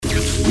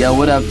Yo,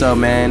 what up though,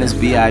 man? It's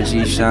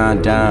B.I.G.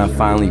 Sean Don,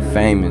 finally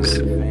famous.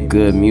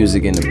 Good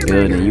music in the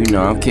building. You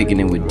know I'm kicking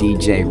it with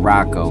DJ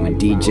Rocco and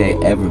DJ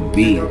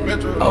Everbeat.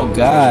 Oh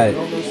God,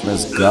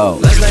 let's go.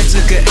 Last night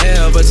took a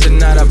L, but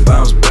tonight I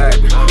bounce back.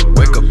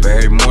 Wake up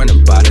every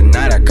morning, by the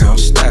night I count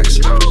stacks.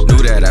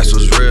 Knew that ass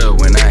was real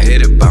when I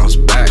hit it, bounce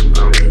back.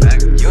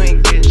 You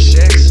ain't getting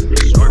checks.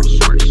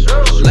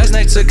 Last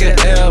night took a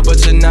L, but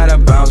tonight I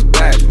bounce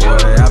back.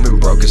 Boy, I've been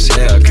broke as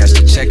hell. Catch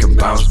the check and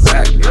bounce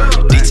back.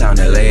 D-Town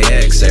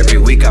LAX, every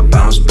week I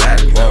bounce back.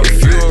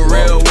 If you a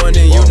real one,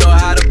 then you know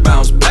how to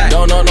bounce back.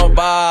 Don't know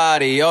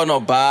nobody, oh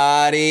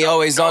nobody.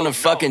 Always on the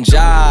fucking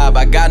job.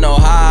 I got no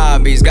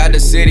hobbies. Got the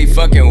city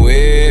fucking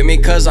with me,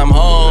 cause I'm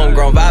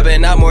homegrown.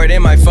 Vibing out more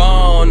than my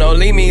phone. No,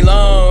 leave me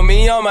alone,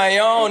 me on my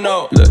own,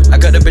 no. Look, I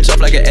cut the bitch off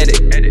like an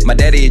edit. My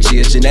daddy a G,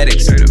 it's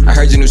genetics. I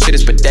heard your new shit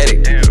is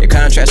pathetic. Your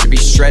contrast should be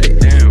shredded.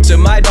 To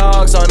my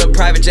dogs on a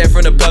private jet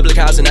from the public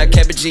house, and I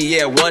kept a G,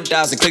 yeah,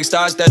 1,000. Click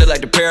stars studded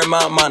like the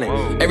Paramount money.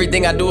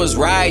 Everything I do is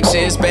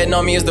righteous. Betting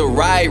on me is the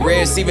right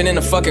risk, even in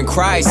a fucking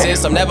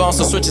crisis. I'm never on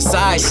some switching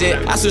side shit.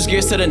 I switch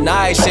gears to the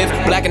night shift.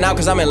 Blacking out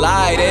cause I'm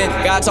enlightened.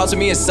 God talk to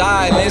me in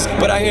silence,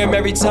 but I hear him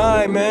every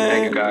time, man.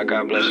 Thank you, God.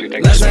 God bless you.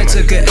 Last night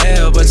took a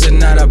L, but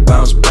tonight I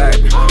bounce back.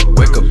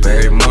 Wake up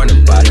every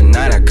morning, by the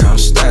night I count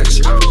stacks.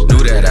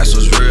 Knew that ass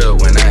was real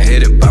when I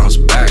hit it, bounce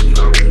back.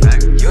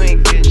 You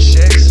ain't getting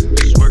checks.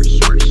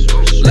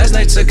 Last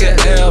night took a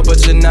L, but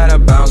tonight I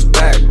bounce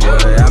back.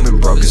 Boy, I've been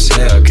broke as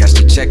hell. Catch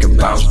the check and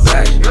bounce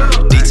back.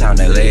 D-Town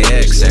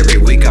LAX, every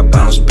week I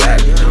bounce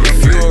back.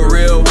 If you a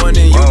real one,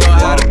 then you know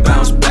how to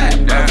bounce back.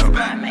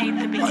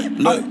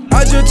 Look,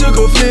 I just took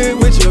a flick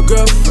with your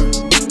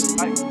girlfriend.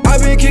 I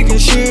been kicking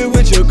shit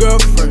with your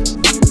girlfriend.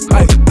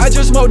 I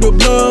just smoked a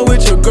blunt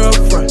with your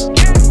girlfriend.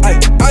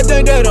 I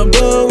think that I'm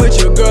done with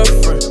your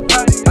girlfriend.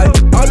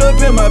 All up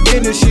in my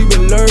business, she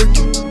been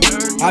lurking.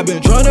 I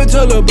been tryna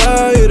tell her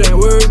about it ain't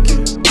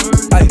working.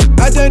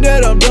 I think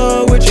that I'm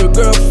done with your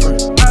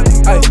girlfriend.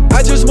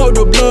 I just smoked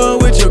a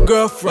blunt with your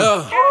girlfriend.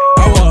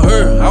 I want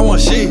her, I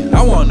want she,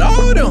 I want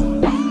all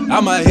them. I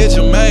might hit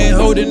your main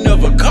hoe that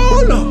never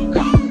call them.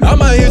 I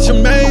might hit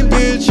your main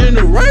bitch in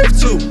the rave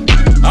too.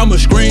 I'ma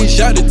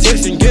screenshot the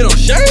text and get on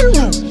Shade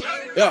Room.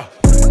 Yeah.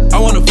 I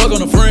wanna fuck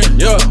on a friend,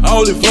 yeah. I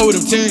only fuck with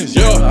them 10s,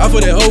 yeah. I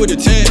put that hoe with the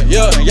 10,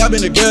 yeah. And y'all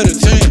been together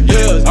 10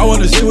 years. I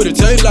wanna see what it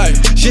taste like.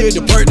 She hit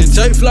the perk, then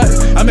take flight.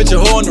 I met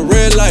your hoe on the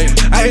red light.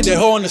 I hit that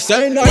hoe on the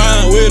same night.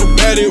 Wine with a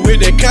baddie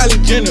with that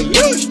college and the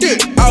lipstick.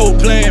 I was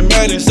playing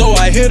Madden, so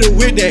I hit her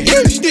with that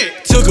hip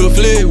stick. Took a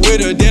flick with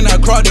her, then I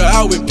crossed her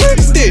out with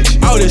big stitch.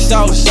 All this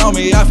sauce on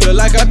me, I feel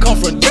like I come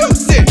from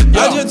Dipset.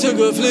 Yeah. I just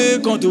took a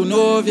flick on through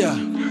Novia.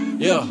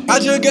 Yeah, I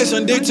just get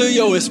some dick to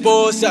your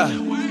esposa.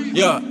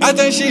 Yeah, I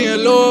think she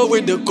in love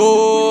with the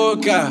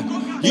coca.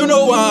 You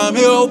know why I'm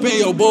here, open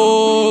your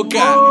boca.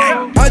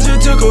 I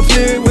just took a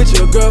flick with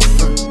your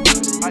girlfriend.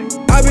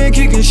 I been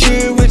kicking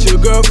shit with your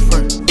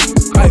girlfriend.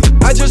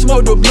 I just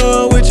smoked a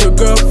blunt with your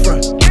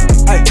girlfriend.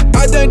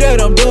 I think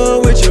that I'm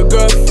done with your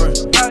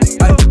girlfriend.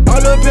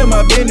 All up in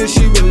my business,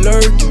 she been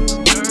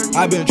lurking.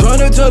 I been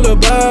tryna tell her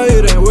about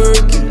it ain't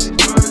working.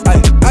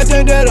 I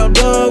think that I'm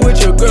done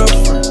with your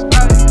girlfriend.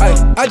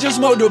 I just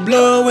smoked a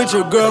blunt with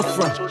your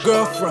girlfriend.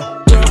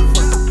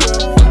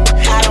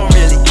 I don't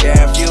really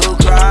care if you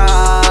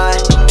cry.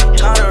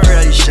 I don't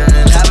really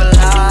shouldn't have a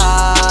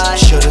lie.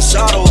 Should've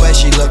saw the way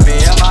she looked me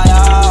in my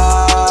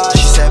eyes.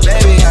 She said,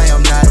 baby, I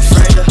am not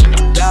afraid to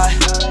die.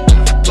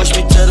 Push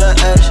me to the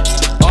edge.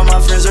 All my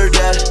friends are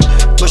dead.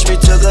 Push me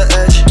to the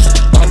edge.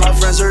 All my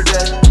friends are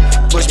dead.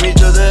 Push me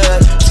to the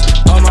edge.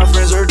 All my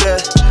friends are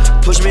dead.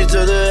 Push me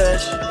to the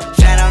edge.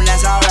 Phantom,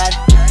 that's alright.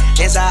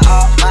 Inside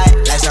all my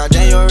lights out,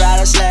 then you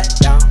ride a sled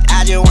down.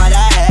 I just want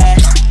that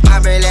head. I'm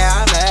really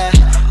her man.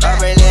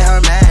 I'm really her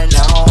man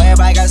now.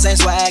 Everybody got the same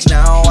swag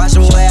now. Watch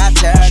the way I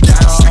tear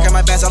down. Stacking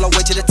my bands all the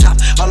way to the top.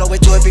 All the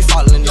way to it be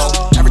falling low.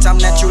 Every time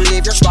that you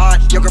leave your spot,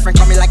 your girlfriend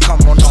call me like,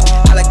 come on, no.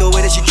 I like the way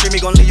that she treat me.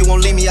 Gon' leave you,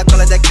 won't leave me. I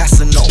call it that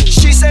Casino.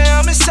 She say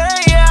I'm insane,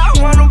 yeah. I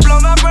wanna blow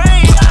my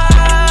brain.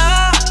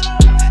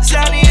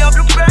 Sandy up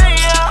the brain,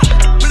 yeah.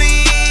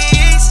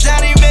 Please,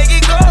 Sandy, make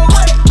it go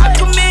away. I'm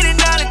committed,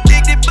 not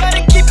addicted, but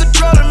it keep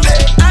controlling me.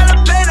 I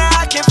love pain,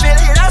 I can feel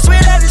it. I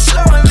swear that it's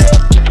slowing me.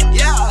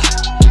 Yeah,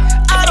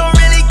 I don't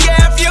really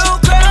care if you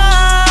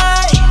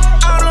cry.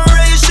 I don't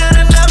really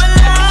should've never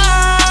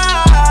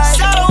lied.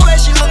 Saw the way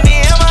she looked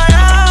me in my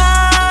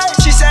eyes.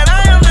 She said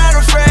I am not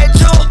afraid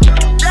to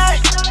die.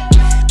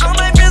 All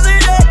my friends are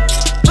dead.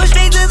 Push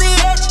me to the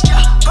edge.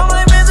 All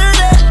my friends are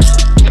dead.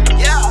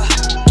 Yeah,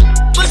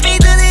 push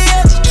me to the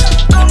edge.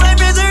 All my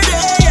friends are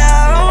dead.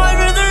 Yeah, all my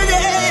friends are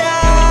dead.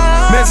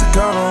 Yeah.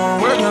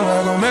 Mexicano, working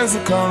like a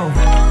Mexicano.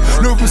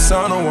 New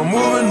persona, I'm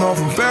moving on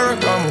from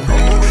Ferragamo.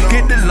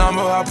 Get the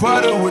lumber, I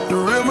party with the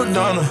real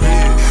Madonna.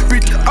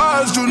 Beat the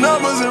odds, do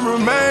numbers and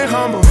remain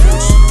humble.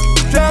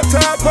 Drop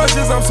top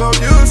punches, I'm so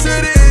used to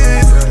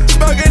this.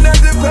 Smoking at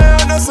the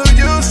pound, I'm so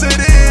used to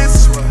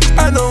this.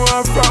 I know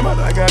where I'm from, but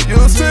I got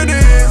used to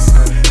this.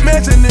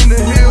 Mansion in the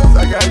hills,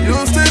 I got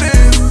used to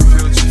this.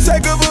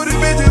 Take a booty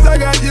bitches, I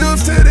got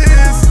used to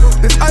this.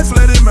 This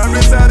isolated my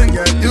wrist, I done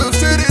got used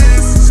to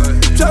this.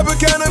 Chopper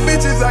kind of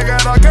bitches, I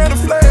got all kind of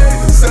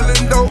flags.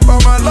 Selling dope all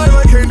my life,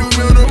 I can't do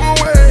minimum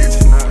wage.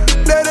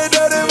 Dirty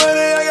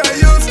money, I got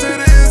used to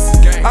this.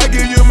 I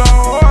give you my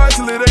heart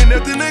till it ain't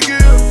nothing to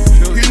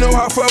give. You know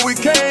how far we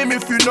came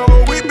if you know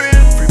where we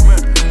been.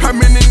 How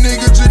many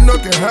niggas you know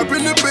can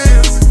happen to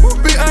biz?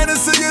 Be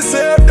honest to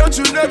yourself, don't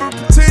you never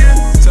pretend.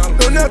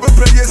 Don't ever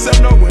play yourself,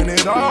 know when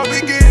it all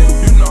begin.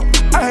 You know,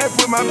 I had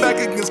put my back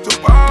against the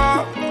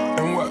wall.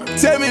 And what?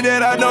 Tell me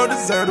that I don't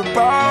deserve the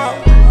ball.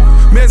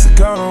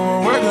 Mexicano,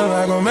 I'm working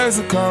like a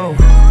Mexicano.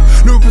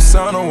 New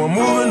persona, I'm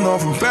moving on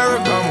from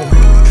Ferragamo.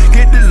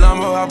 Get the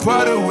lumber, I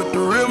party with the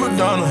real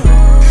Madonna.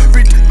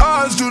 Beat the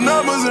odds, do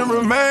numbers and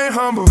remain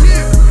humble.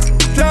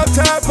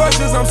 Downtown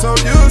punches, I'm so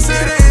used to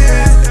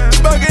this.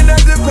 Smoking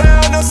at the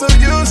pound, I'm so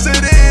used to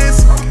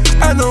this.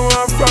 I know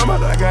where I'm from,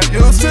 but I got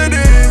used to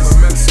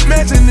this.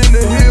 Mansion in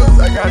the hills,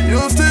 I got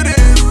used to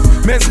this.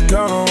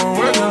 Mexicano, I'm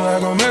working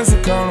like a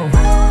Mexicano.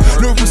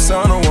 New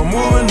persona, I'm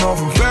moving on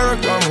from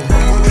Ferragamo.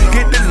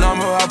 Get the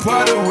lumber, I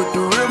party with the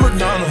real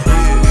Madonna.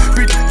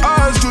 Beat the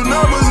odds, do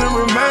numbers and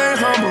remain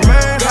humble.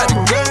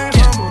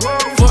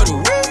 For the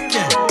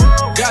weekend,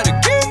 gotta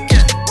kick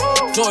it.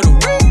 For the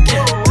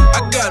weekend,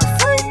 I got a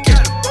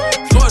freakin'.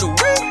 For the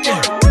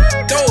weekend,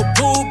 throw a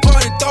pool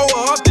party, throw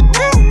her off the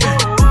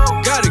deck.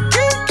 Gotta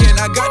kick it,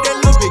 I got that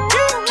little bit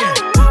kickin'.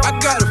 I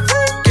got a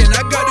freakin',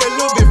 I got that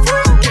little bit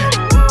freakin'.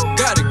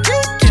 Gotta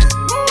kick it.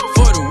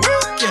 For the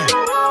weekend,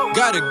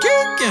 gotta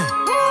kick it.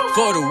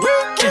 For the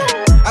weekend,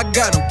 I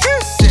got 'em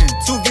kissin',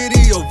 2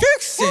 video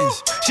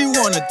vixens. She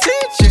want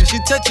attention, she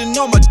touching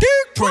on my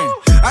dick print.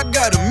 I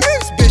got a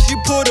mixed bitch, she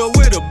put her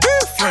with a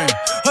big friend.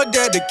 Her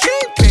dad the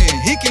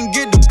kingpin, he can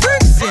get the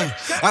bricks in.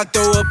 I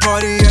throw a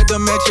party at the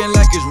mansion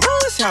like it's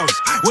Ron's house.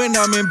 When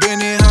I'm in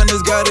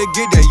Benihana's, gotta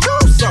get that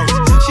yum sauce.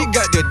 She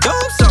got that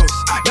dumb sauce.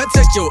 Now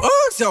take your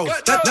Uggs off,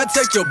 now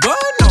take your bun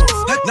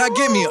off. Now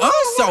give me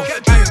unsoft.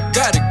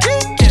 Gotta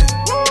kick it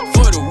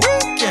for the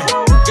weekend.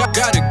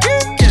 Gotta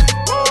kick it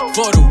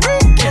for the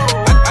weekend.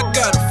 I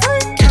got a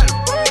freakin'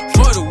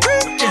 for the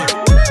weekend.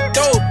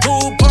 Throw a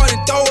pool party,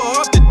 throw her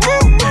off the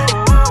deck.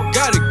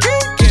 Gotta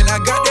kick it, I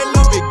got that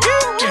little bit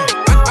kickin'.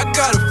 I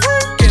got a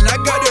freakin', I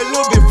got that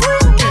little bit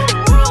freakin'.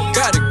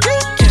 Gotta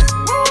kick it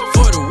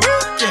for the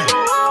weekend.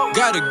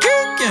 Gotta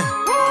kick it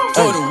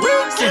for the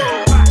weekend.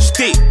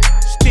 Stick,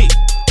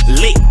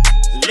 lick.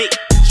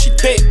 She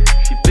thick,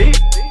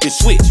 then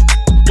switch.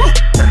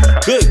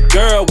 Good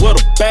girl with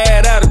a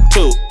bad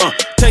attitude.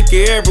 Take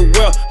it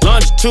everywhere,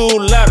 longitude,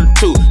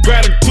 latitude.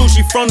 Gratitude,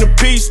 she from the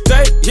Peace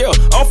State. Yeah,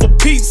 off of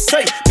Pete's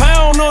sake.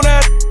 Pound on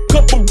that,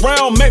 couple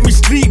round, make me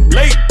sleep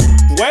late.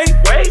 Wait,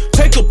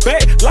 take her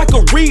back like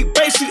a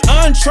rebate. She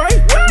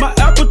entree. My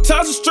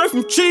appetizer straight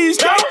from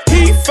cheesecake.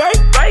 He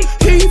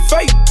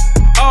fake.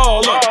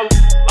 All up.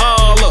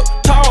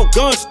 Tall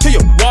guns to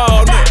your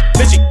wall up.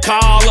 Then she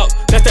call up.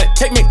 That's that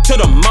take me to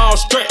the mall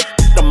straight.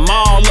 The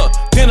mall up.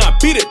 Then I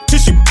beat it till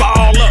she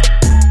ball up.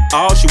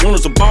 All she want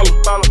is a baller.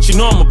 She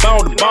know I'm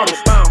about the bottle.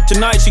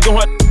 Tonight she gon'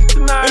 have.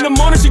 In the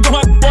morning she gon'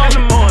 have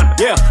ball.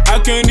 Yeah, I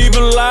can't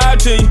even lie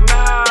to you.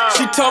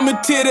 She told me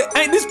titty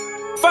ain't this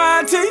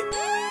fine to you.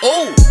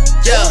 Ooh,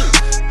 yeah,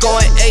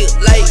 going 8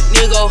 like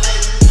nigga.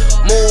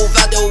 Move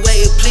out the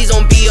way, please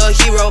don't be a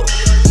hero.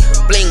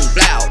 Bling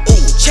blow,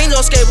 ooh, chains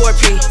on skateboard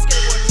P.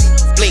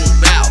 Bling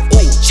blow,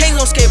 ooh, chains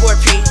on skateboard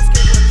P.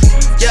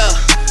 Yeah,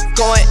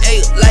 going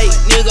 8 like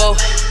nigga.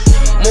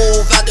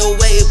 Move out the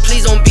way,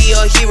 please don't be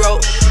a hero.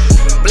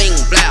 Bling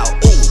blow,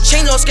 ooh,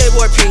 chains on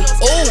skateboard P.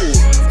 Ooh,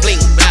 bling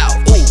blow,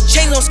 ooh,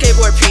 chains on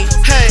skateboard P.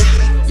 Hey,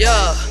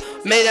 yeah,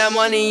 made that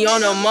money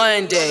on a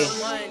Monday.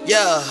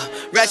 Yeah,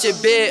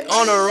 ratchet bit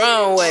on the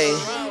runway.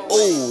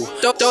 Ooh,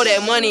 throw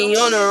that money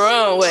on the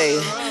runway.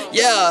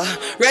 Yeah,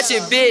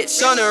 ratchet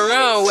bitch on the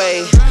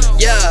runway.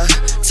 Yeah,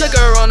 took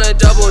her on a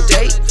double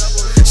date.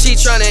 She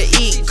tryna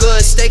eat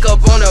good steak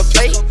up on her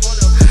plate.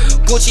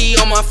 Gucci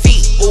on my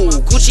feet, ooh,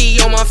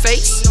 Gucci on my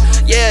face.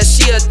 Yeah,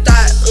 she a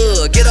thot,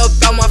 get up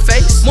out my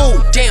face.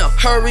 Move, damn,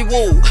 hurry,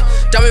 woo.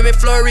 Diamond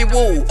McFlurry,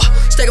 woo.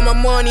 Staking my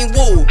money,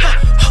 woo.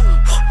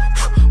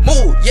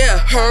 Move, yeah,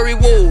 hurry,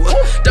 woo.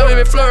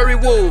 Diamond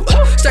McFlurry, woo.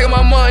 Staking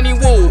my money,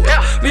 woo.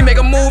 We make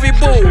a movie,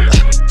 boo.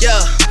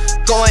 Yeah,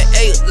 going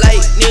 8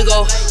 like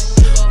nigga.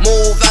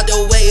 Move out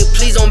the way,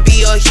 please don't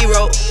be a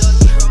hero.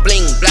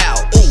 Bling blow,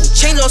 ooh,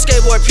 chains on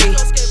skateboard P.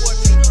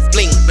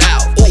 Bling blow,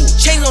 ooh,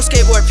 chains on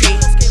skateboard P.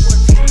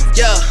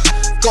 Yeah,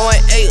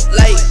 going 8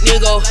 like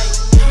nigga.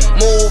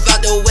 Move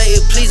out the way,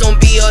 please don't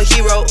be a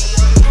hero.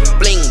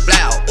 Bling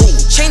blow, ooh,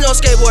 chains on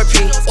skateboard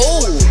P.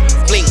 Ooh,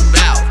 bling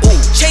blow, ooh,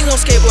 chains on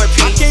skateboard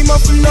P. I came up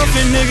up for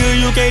nothing,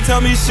 nigga, you can't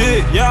tell me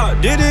shit, yeah.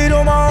 Did it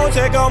on my own,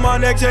 check out my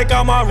neck, check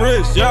out my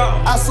wrist,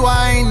 yeah. I swear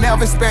I ain't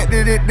never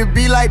expected it to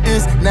be like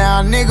this.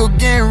 Now a nigga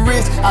getting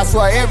rich, I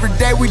swear every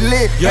day we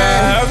lit,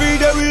 yeah. Every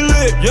day we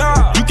lit,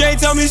 yeah. You can't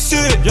tell me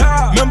shit,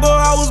 yeah. Remember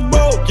I was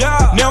broke,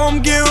 yeah. Now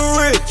I'm getting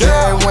rich,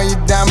 yeah. When you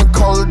diamond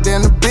colder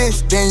than a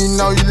bitch, then you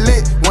know you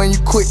lit. When you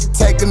quick to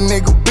take a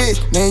nigga bitch,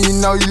 then you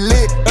know you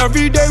lit.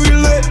 Every day we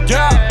lit,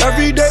 yeah.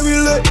 Every day we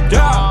lit,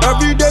 yeah.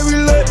 Every day we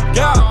lit,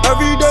 yeah.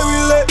 Every day we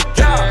lit,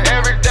 yeah.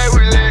 Every day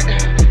we lit.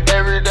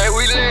 Every day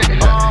we lit.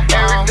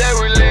 Every day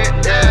we lit.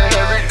 Yeah.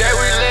 Every day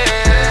we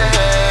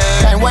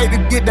lit. Can't wait to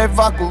get that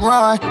vodka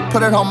run.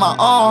 Put it on my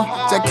arm.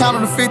 Just counted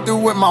to 50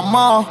 with my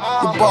mom.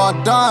 The ball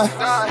done.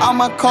 All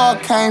my car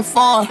came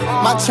from.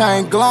 My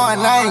chain glowing.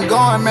 I ain't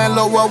going, man.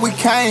 Look where we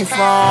came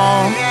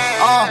from.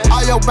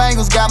 All your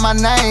bangles got my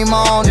name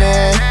on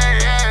it.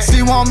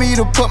 She want me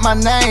to put my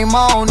name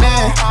on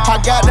it. I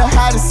got the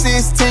hottest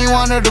 16,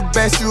 one of the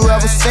best you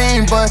ever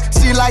seen. But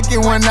she like it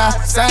when I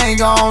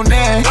sing on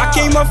it. I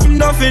came up from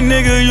nothing,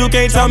 nigga, you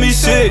can't tell me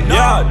shit,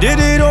 yeah. Did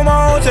it on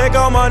my own, check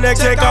out my neck,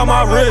 check out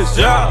my wrist,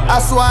 yeah. I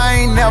swear I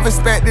ain't never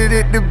expected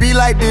it to be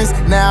like this.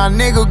 Now a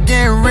nigga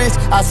getting rich,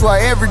 I swear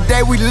every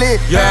day we lit,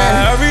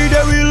 yeah. Every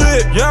day we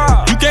lit,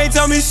 yeah. You can't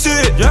tell me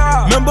shit,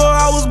 yeah. Remember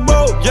I was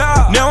broke,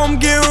 yeah. Now I'm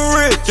getting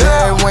rich,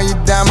 yeah. When you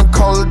diamond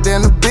colder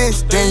than a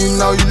bitch, then you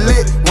know you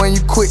lit. When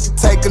you quick to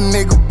take a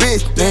nigga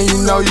bitch, then you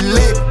know you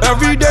lit.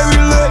 Every day we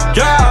lit,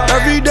 yeah.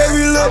 Every day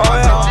we lit, oh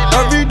yeah.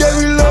 Every day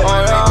we lit,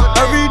 oh yeah.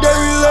 Every day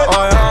we lit,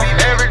 oh yeah.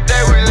 Every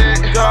day we lit,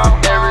 yeah.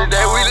 Every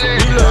day we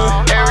lit,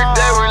 every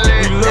day we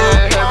lit,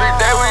 yeah. Every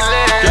day we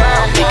lit,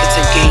 yeah. Think it's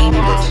a game,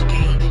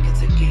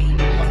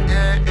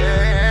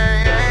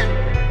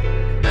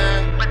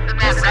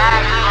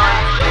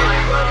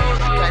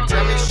 Can't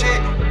tell me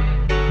shit,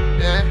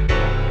 yeah.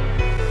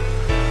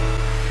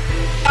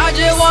 I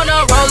just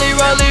wanna rollie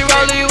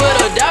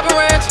with a dapper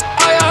ranch.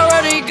 I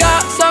already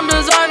got some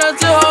designer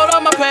to hold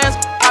on my pants.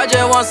 I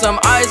just want some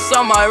ice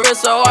on my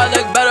wrist so I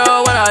look better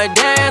when I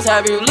dance.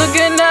 Have you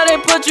looking at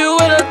it, put you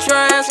in a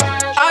trance.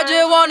 I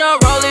just wanna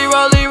rollie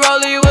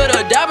with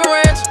a dapper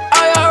ranch.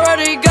 I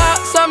already got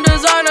some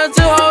designer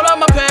to hold on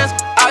my pants.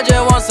 I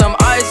just want some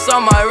ice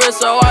on my wrist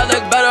so I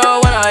look better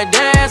when I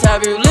dance.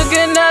 Have you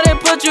looking at it,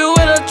 put you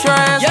in a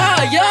trance.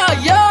 Yeah, yeah,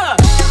 yeah.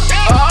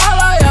 All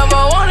I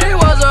ever wanted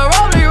was a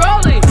rollie.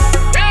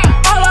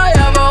 All I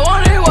ever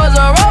wanted was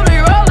a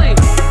rollie.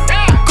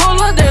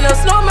 Cooler than a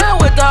snowman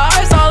with the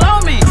ice all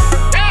on me.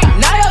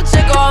 Now your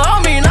chick all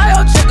on me,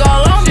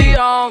 She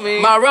on me.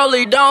 My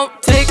rollie don't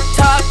tick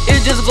tock,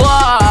 it just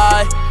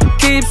glide.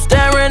 Keep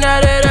staring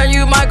at it and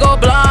you might go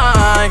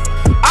blind.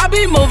 I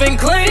be moving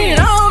clean,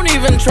 I don't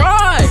even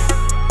try.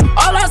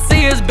 All I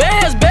see is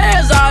bears,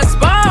 I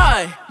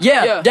spy.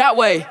 Yeah, that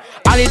way.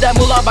 I need that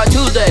moolah by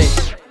Tuesday.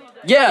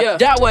 Yeah,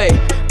 that way.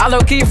 I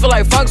low key feel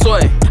like funk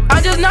sway. I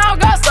just now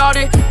got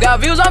started. Got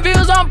views,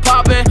 I'm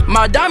popping.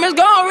 My diamonds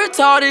gone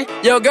retarded.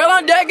 Your girl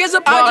on deck is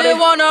a party. I just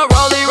wanna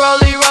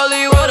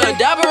rollie with a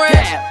dapper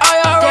ranch.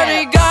 I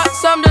already got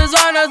some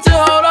designer to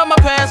hold on my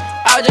pants.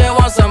 I just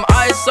want some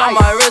ice on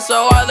my wrist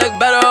so I look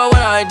better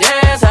when I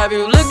dance. Have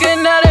you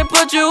looking at it,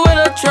 put you in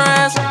a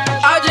trance.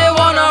 I just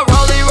wanna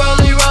rollie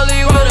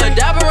with a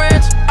dapper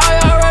ranch. I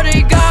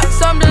already got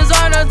some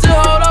designer to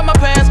hold on my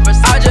pants.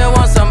 I just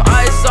want some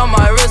ice on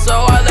my wrist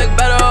so I look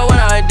better when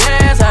I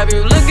dance. Have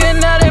you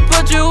looking at it,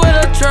 put you in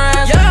a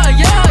trance. Yeah,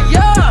 yeah,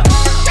 yeah.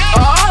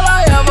 All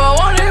I ever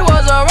wanted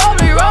was a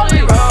rollie.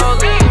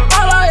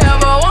 All I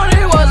ever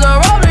wanted was a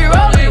rollie.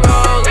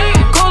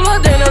 Cooler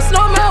than a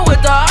snowman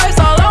with the ice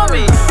all on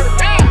me.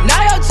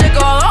 Now your chick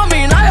all on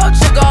me,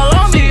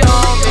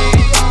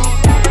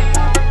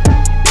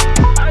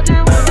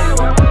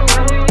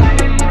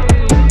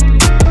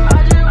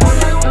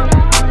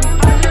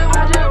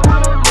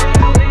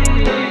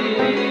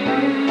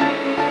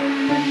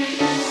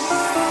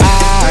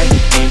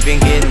 been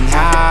getting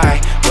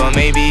high, well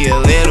maybe a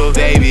little,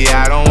 baby,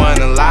 I don't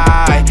wanna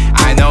lie.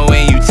 I know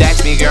when you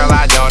text me, girl,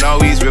 I don't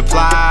always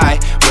reply.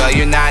 Well,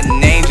 you're not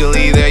an angel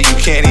either, you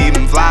can't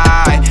even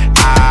fly.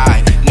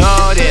 I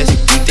know this,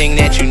 you think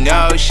that you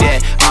know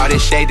shit. All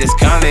this shade that's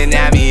coming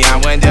at me, I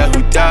wonder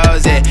who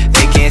does it.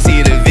 They can't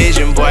see the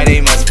vision, boy,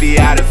 they must be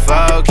out of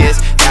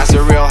focus. That's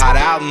a real hot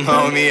album,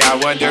 homie, I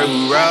wonder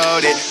who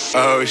wrote it.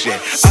 Oh shit,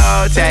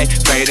 oh take,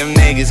 pray them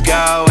niggas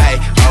go away.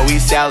 Oh, we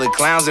sell the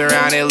clowns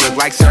around, it look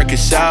like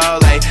Circus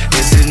Soleil.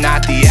 This is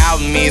not the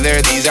album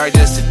either, these are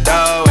just the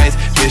throwaways.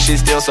 This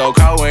shit's still so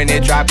cold when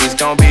it drop, it's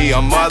gon' be a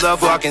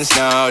motherfucking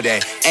snow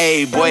day.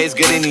 Hey, boy, it's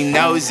good and he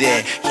knows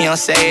it. He don't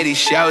say it, he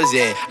shows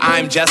it.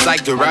 I'm just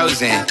like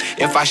DeRozan,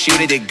 if I shoot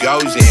it, it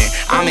goes in.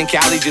 I'm in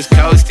Cali just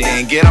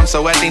coasting, get him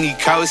so wet then he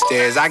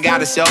coasters. I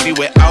got a selfie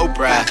with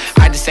Oprah,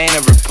 I just ain't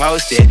ever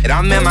posted. And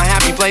I'm in my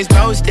happy place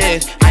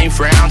posted. I ain't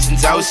frowned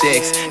since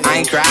 06, I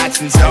ain't cried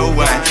since 01.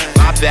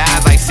 My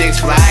bad like Six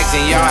Flags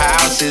and your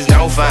house is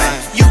no fun.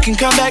 You can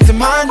come back to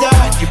mine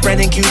though, your friend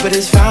and Cupid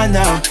is fine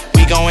though.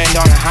 we gon' end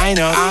on a high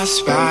note. I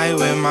spy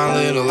with my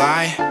little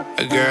eye,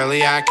 a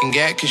girly I can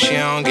get cause she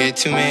don't get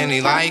too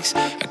many likes.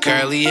 A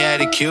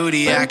curly-headed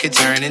cutie I could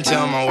turn into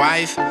my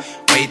wife.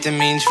 Wait, that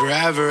means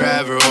forever,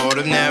 ever, hold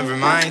up, never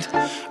mind.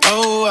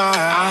 Oh,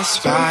 I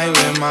spy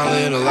with my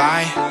little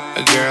eye,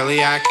 a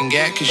girly I can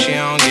get cause she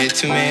don't get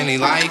too many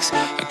likes.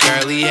 A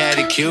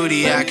curly-headed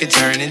cutie I could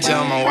turn into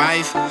my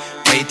wife.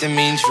 Wait, that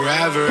means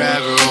forever,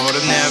 ever, hold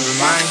up, never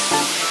mind.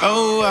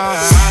 Oh, I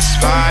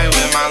spy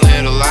with my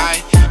little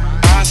eye.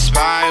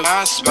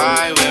 I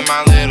spy with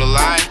my little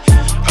eye.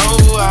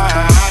 Oh,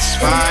 I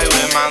spy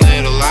with my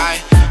little eye.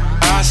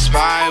 I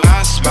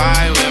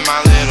spy with my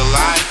little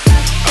eye.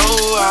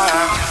 Oh,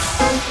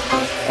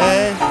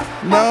 ain't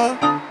no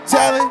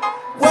telling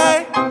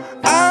what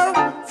I'm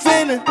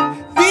finna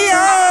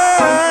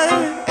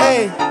beyond.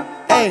 Hey,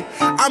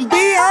 I'm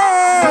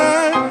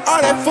beyond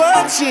all that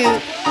fuck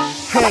shit.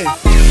 Hey.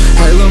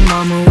 Hey lil'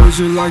 mama, would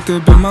you like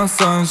to be my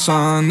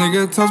sunshine?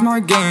 Nigga, touch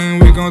my game,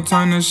 we gon'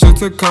 turn this shit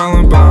to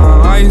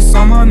Columbine. Ice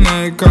on my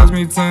neck cost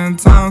me 10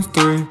 times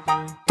 3.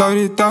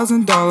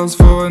 $30,000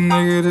 for a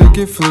nigga to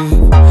get free.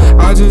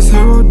 I just hit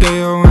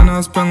Rodeo and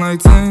I spent like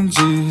 10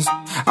 G's.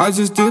 I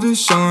just did a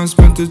show and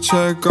spent the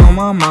check on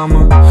my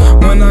mama.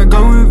 When I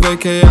go and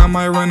vacay, I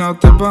might rent out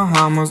the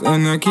Bahamas.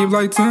 And I keep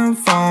like 10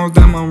 phones,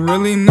 damn I'm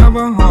really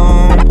never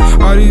home.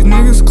 All these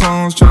niggas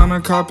clones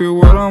tryna copy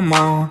what I'm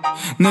on.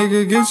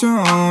 Nigga, get your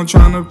own,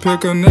 tryna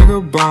pick a nigga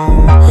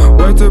bone.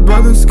 Wait till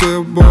brother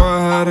Skip, boy, I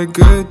had a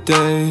good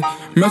day.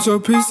 Metro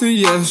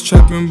PCS,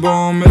 trapping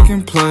ball,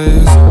 making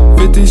plays.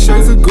 50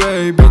 shades of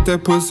gray, beat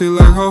that pussy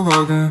like Hulk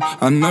Hogan.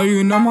 I know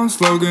you know my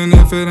slogan,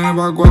 if it ain't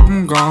about guap,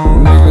 I'm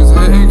gone. Niggas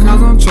hating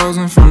cause I'm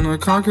chosen from the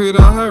concrete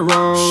I had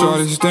rolled.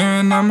 Shorty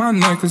staring at my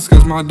necklace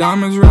cause my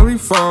diamonds really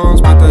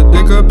froze. Put that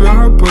dick up in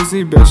her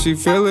pussy, bet she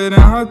feel it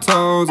in her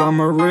toes. I'm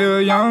a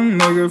real young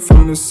nigga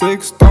from the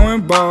 6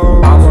 throwing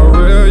balls. I'm a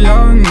real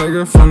young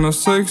nigga from the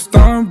 6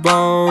 throwing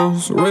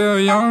balls. Real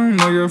young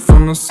nigga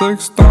from the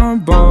 6 throwing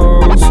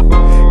balls.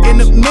 In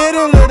the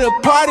middle of the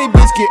party,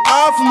 bitch, get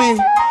off me.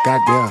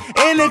 Goddamn.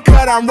 In the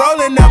cut, I'm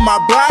rolling up my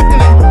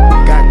broccoli.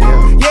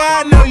 Goddamn.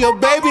 Yeah, I know your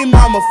baby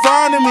mama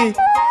fond of me.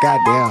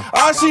 Goddamn.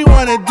 All she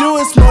wanna do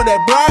is smoke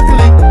that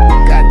broccoli.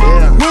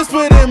 Goddamn.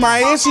 Whispered in my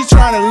ear, she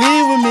tryna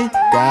leave with me.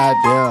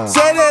 Goddamn.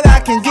 Say that I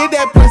can get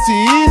that pussy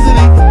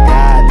easily.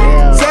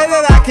 Goddamn. Say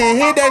that I can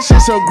hit that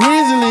shit so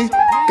greasily.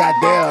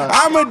 Goddamn.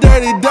 I'm a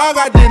dirty dog,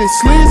 I did it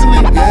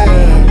sleazily. Yeah.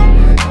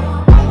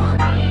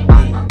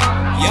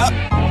 Yup.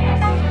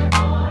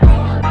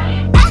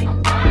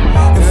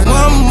 If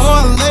one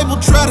more label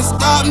try to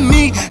stop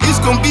me, it's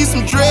gon' be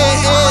some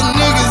dreadhead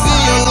niggas in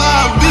your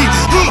lobby.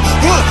 You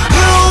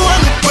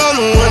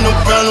don't want no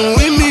problem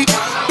with me.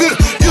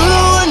 You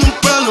don't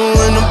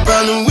want no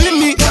problem with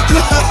me.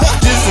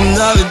 Just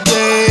another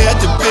day at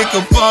the pick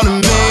up on the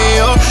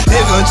mail.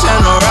 They gon'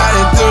 channel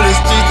riding through the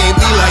streets, they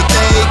be like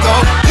they go.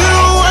 You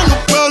don't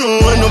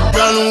want no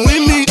problem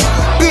with me.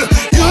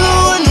 You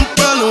don't want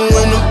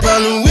no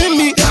problem with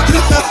me.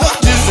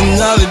 Just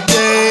another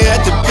day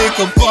at the pick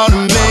up on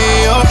the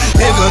mail.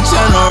 They gon'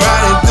 channel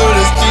riding through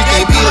the streets,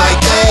 they be like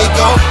they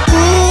go.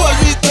 Ooh, I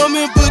just come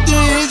and put the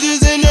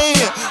hinges in their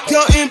hand.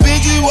 Counting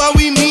bitches while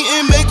we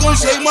meetin', make them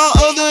shake my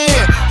other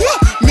hand.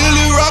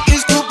 Millie rockin',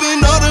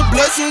 scooping all the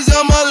blessings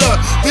of my love.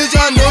 Bitch,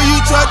 I know you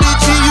tried to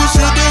cheat, you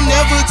should've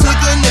never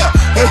took a nap.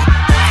 Hey,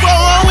 what's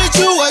wrong with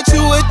you? What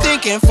you were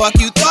thinking? Fuck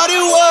you thought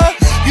it was.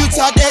 You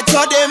talk that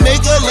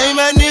make a lame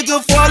ass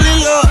nigga fall in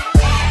love.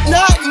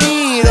 Not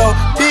me though,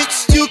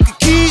 bitch, you can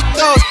keep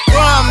those.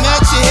 Bro, I'm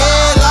at your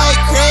head like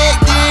Craig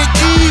did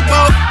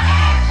Debo.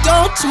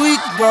 Don't tweak,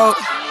 bro,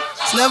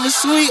 it's never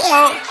sweet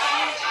out.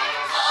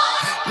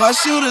 My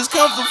shooters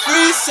come for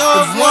free, so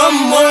if one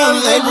more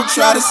label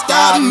try to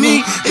stop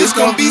me, it's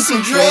gon' be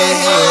some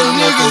dreadhead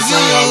niggas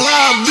in your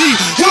lobby.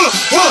 You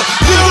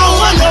don't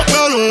want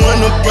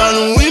no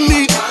problem with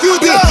me. You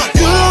don't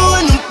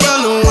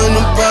want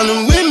no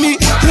problem with me.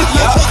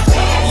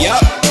 Yup.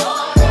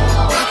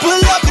 Pull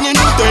up in a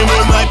new thing,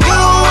 man, like you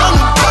don't want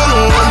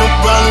no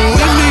problem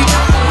with me.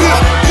 You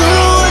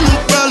don't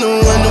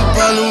want no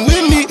problem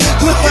with me.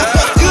 You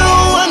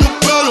don't want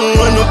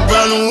no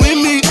problem with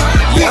me.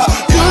 Yeah.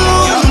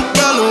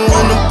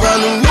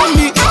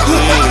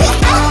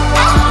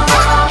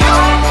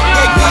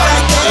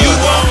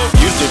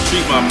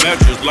 My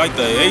mattress like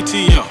the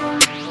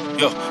ATM.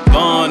 Yo,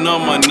 blowing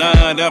on my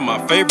 9, that my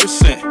favorite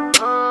scent.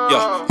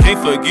 Yo, can't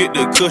forget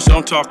the kush,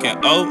 I'm talking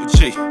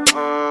OG.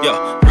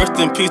 Yo, rest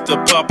in peace to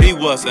Pop, he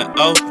was an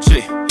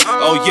OG.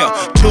 Oh yeah,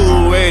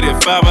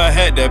 285, I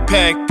had that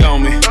pack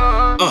on me.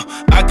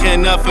 I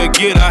cannot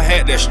forget I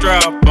had that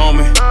strap on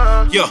me.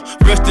 Yo,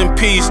 rest in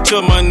peace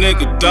to my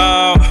nigga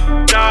dog.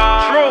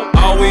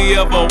 All we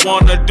ever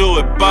wanna do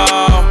is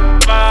ball.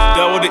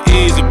 That was the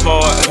easy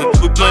part.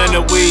 We playing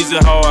that Weezy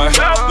hard.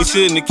 We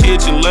sit in the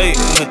kitchen late.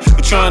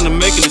 We trying to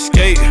make an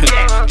escape.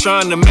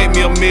 Trying to make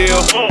me a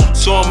meal.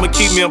 So I'ma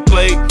keep me a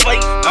plate.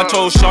 I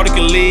told Shawty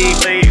can leave.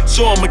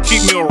 So I'ma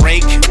keep me a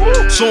rake.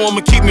 So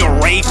I'ma keep me a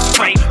rake.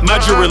 My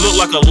jewelry look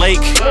like a lake.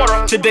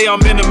 Today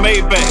I'm in the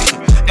Maybach.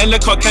 And the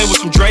car came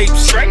with some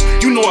drapes.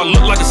 You know I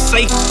look like a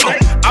safe.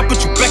 I put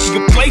you back in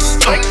your place.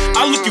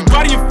 I look you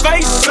right in your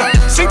face.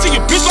 Sing to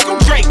your bitch like I'm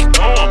Drake.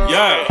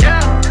 Yeah.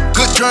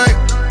 Good drink,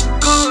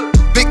 good.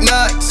 Big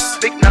nuts,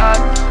 good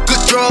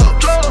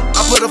drugs.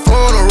 I put a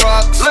phone on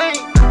rocks.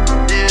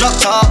 Drop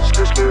top,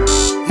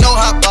 no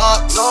hot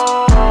box.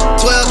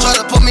 12 try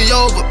to put me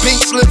over,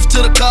 pink slips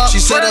to the cop. She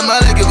said that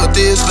might give a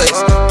this face.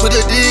 Put a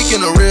dick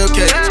in a real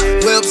cage.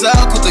 Whips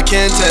out with the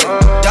Kente.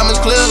 Diamonds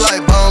clear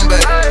like Bombay.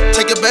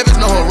 Take your babies,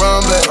 no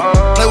Harambe.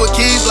 Play with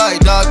keys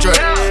like Dr.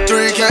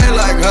 3K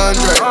like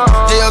 100.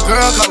 Hey, a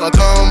girl call her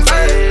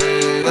comfort.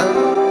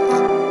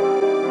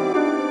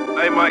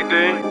 Hey, Mike D.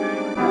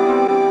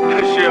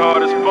 That shit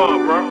hard as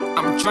fuck, bro.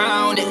 I'm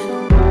drowning.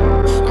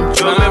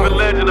 You're a living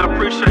legend, I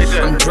appreciate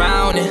that. I'm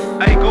drowning.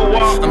 Hey, good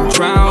walk. I'm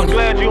drowning. I'm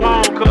glad you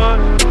home, cuz.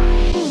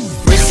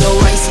 Wrist so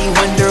icy,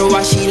 wonder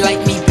why she like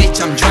me, bitch.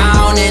 I'm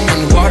drowning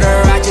in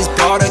water. I just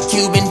bought a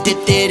cube and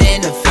dipped it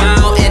in a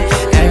fountain.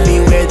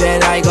 Everywhere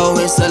that I go,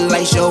 it's a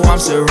light show. I'm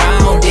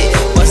surrounded.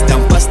 Bust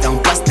down, bust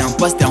down, bust down,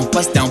 bust down,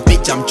 bust down,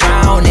 bitch. I'm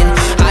drowning.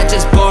 I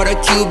just bought a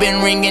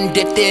Cuban ring and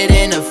dipped it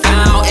in a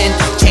fountain.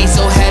 Chain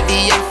so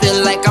heavy, I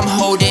feel like I'm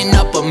holding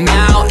up a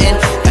mountain.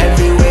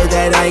 Everywhere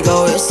that I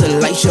go, it's a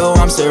light show.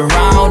 I'm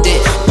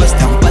surrounded. Bust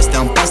down, bust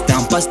down, bust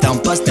down, bust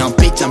down, bust down,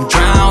 bitch. I'm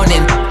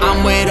drowning.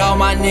 I'm with all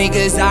my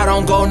niggas, I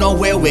don't go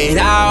nowhere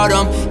without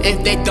them.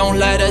 If they don't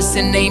let us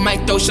in, they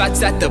might throw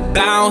shots at the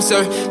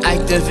bouncer.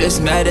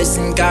 Activist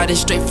medicine, got it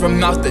straight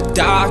from out the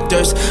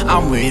doctors.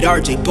 I'm with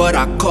RJ, but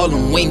I call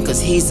him Wayne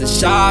cause he's a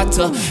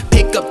shotter.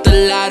 Pick up the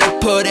ladder,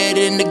 put it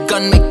in the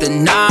gun, make the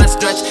knot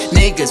stretch.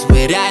 Niggas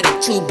with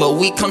attitude, but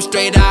we come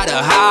straight out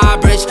of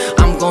Highbridge.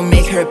 I'm gon'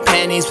 make her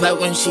panties wet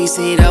when she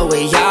see the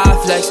way I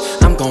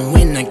flex. I'm gon'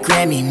 win a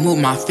Grammy, move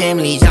my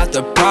family out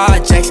the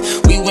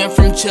projects. We went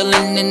from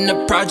chillin' in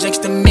the projects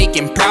to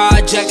making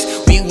projects.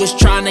 We was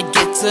tryna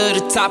get to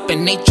the top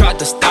and they tried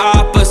to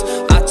stop us.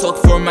 I talk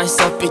for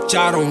myself, bitch,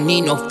 I don't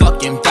need no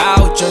fucking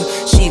voucher.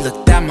 She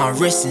looked at my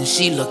wrist and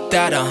she looked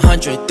at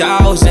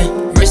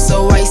 100,000. Wrist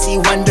so icy,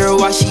 wonder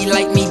why she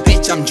like me,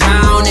 bitch, I'm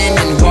drowning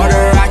in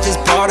water. I just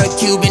bought a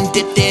cube and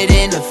dipped it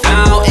in a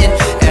fountain.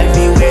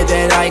 Everywhere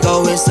that I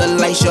go, it's a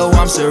light show,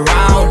 I'm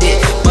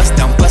surrounded. Bust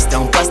down, bust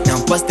down, bust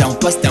down, bust down,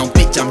 bust down,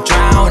 bitch, I'm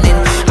drowning.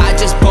 I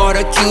just bought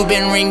a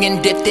Cuban ring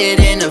and dipped it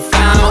in a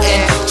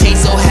fountain. Chain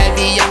so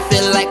heavy, I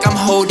feel like I'm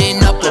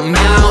holding up a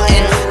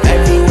mountain.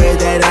 Everywhere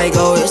that I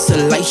go, it's a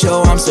light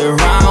show, I'm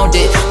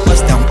surrounded.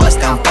 Bust down, bust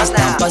down, bust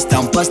down, bust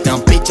down, bust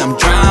down, bitch, I'm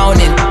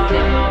drowning.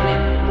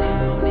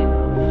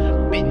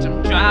 Bitch,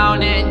 I'm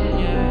drowning.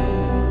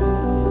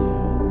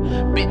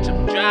 Bitch,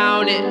 I'm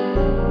drowning.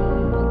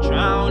 I'm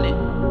drowning.